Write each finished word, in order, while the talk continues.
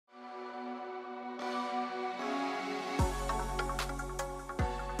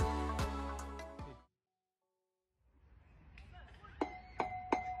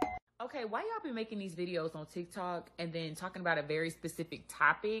Okay, why y'all be making these videos on TikTok and then talking about a very specific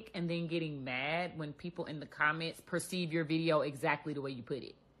topic and then getting mad when people in the comments perceive your video exactly the way you put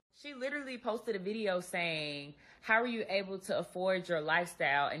it? She literally posted a video saying, how are you able to afford your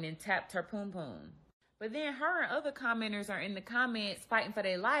lifestyle, and then tapped her poom poom. But then her and other commenters are in the comments fighting for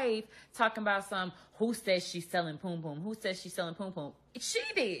their life, talking about who says she's selling poom poom? Who says she's selling poom poom? She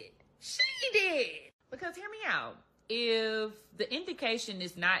did. She did. Because hear me out. If the indication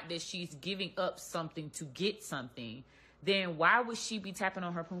is not that she's giving up something to get something, then why would she be tapping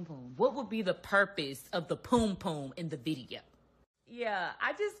on her poom poom? What would be the purpose of the poom poom in the video? Yeah,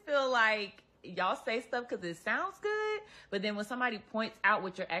 I just feel like y'all say stuff because it sounds good, but then when somebody points out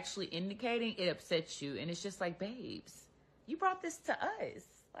what you're actually indicating, it upsets you. And it's just like, babes, you brought this to us.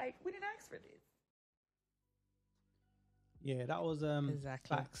 Like, we didn't ask for this. Yeah, that was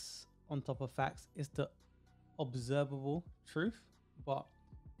exactly. Facts on top of facts. It's the observable truth, but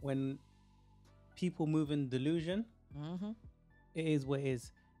when people move in delusion, it is what it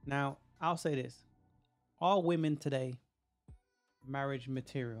is. Now, I'll say this. Are women today marriage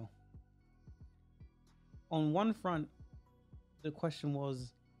material? On one front, the question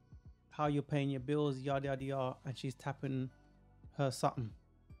was how you're paying your bills, yada yada yada, and she's tapping her something.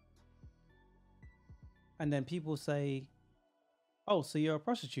 And then people say, oh, so you're a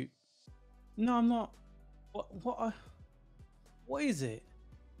prostitute? No, I'm not. What is it?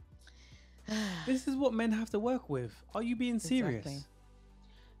 This is what men have to work with. Are you being serious? Exactly.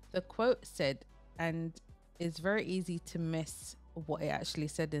 The quote said, and it's very easy to miss what it actually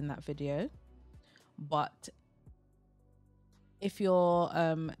said in that video, but if you're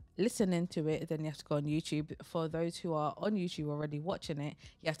listening to it, then you have to go on YouTube. For those who are on YouTube already watching it,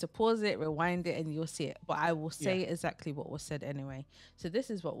 you have to pause it, rewind it, and you'll see it. But I will say exactly what was said anyway. So this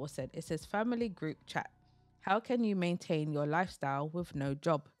is what was said. It says, family group chat. How can you maintain your lifestyle with no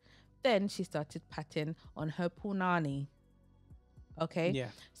job? Then she started patting on her punani. Okay? Yeah.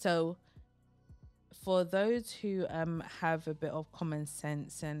 So for those who have a bit of common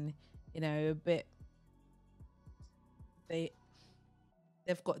sense and, you know, a bit, they've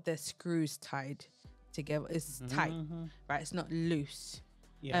got their screws tied together. It's tight, right? It's not loose.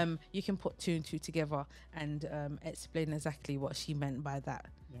 Yeah. You can put two and two together and explain exactly what she meant by that.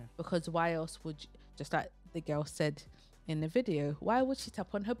 Yeah. Because why else would you, just like the girl said in the video, why would she tap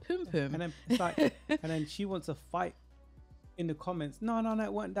on her poom poom? And then it's like, and then she wants to fight in the comments. No,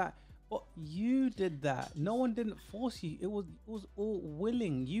 it wasn't that. But you did that. No one didn't force you. It was all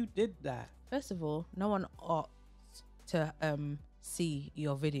willing. You did that. First of all, no one ought to see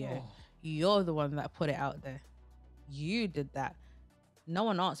your video. You're the one that put it out there. You did that. No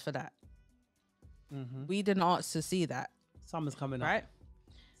one asked for that. We didn't ask to see that. Summer's coming up. Right?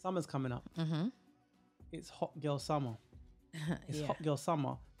 Summer's coming up. It's hot girl summer. It's hot girl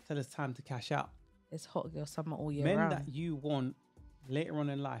summer till it's time to cash out. It's hot girl summer all year Men round. that you want later on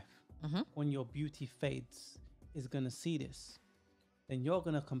in life, when your beauty fades, is going to see this. Then you're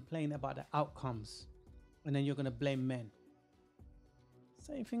going to complain about the outcomes. And then you're going to blame men.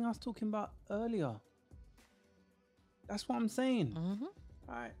 Same thing I was talking about earlier. That's what I'm saying. All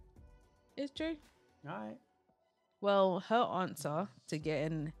right. It's true. All right. Well, her answer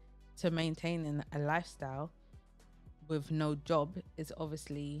to maintaining a lifestyle with no job is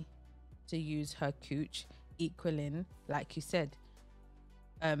obviously to use her cooch, equaling, like you said,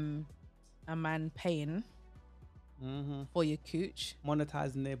 a man paying for your cooch,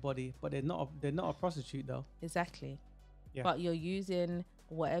 monetizing their body, but they're not a prostitute though. Exactly. Yeah. But you're using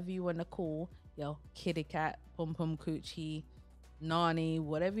whatever you want to call your kitty cat, pum pum coochie, nani,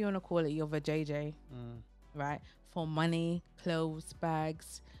 whatever you want to call it, your vajayjay, right? For money, clothes,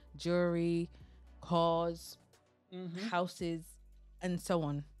 bags, jewelry, cars, houses, and so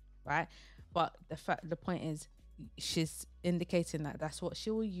on, right? But the point is, she's indicating that that's what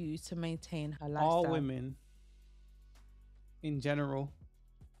she will use to maintain her lifestyle. All women, in general,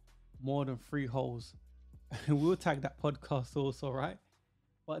 more than 3 holes. We'll tag that podcast also, right?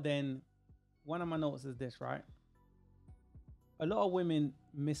 But then one of my notes is this, right? A lot of women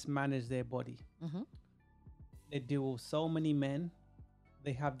mismanage their body. They deal with so many men.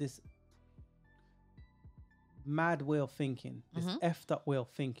 They have this mad way of thinking, this effed up way of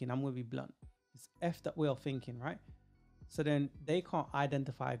thinking. I'm going to be blunt. This effed up way of thinking, right? So then they can't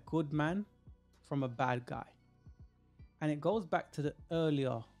identify a good man from a bad guy. And it goes back to the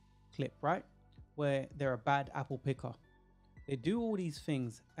earlier clip, right? Where they're a bad apple picker. They do all these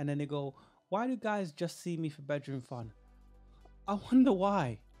things and then they go, why do guys just see me for bedroom fun? I wonder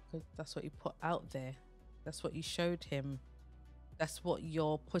why. Because that's what you put out there. That's what you showed him. That's what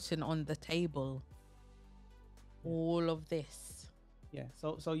you're putting on the table. All of this. Yeah.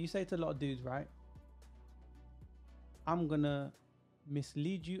 So you say to a lot of dudes, right? I'm gonna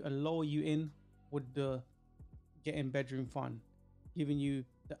mislead you and lure you in with the getting bedroom fun, giving you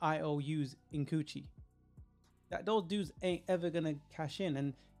the IOUs in coochie. That those dudes ain't ever gonna cash in.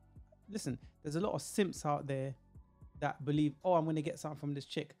 And listen, there's a lot of simps out there that believe, oh, I'm gonna get something from this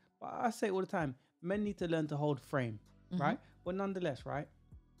chick. But I say all the time, men need to learn to hold frame, right? But nonetheless, right?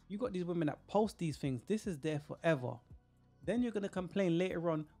 You got these women that post these things. This is there forever. Then you're gonna complain later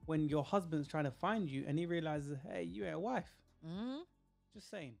on when your husband's trying to find you and he realizes, hey, you ain't a wife. Just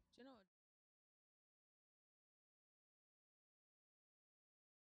saying.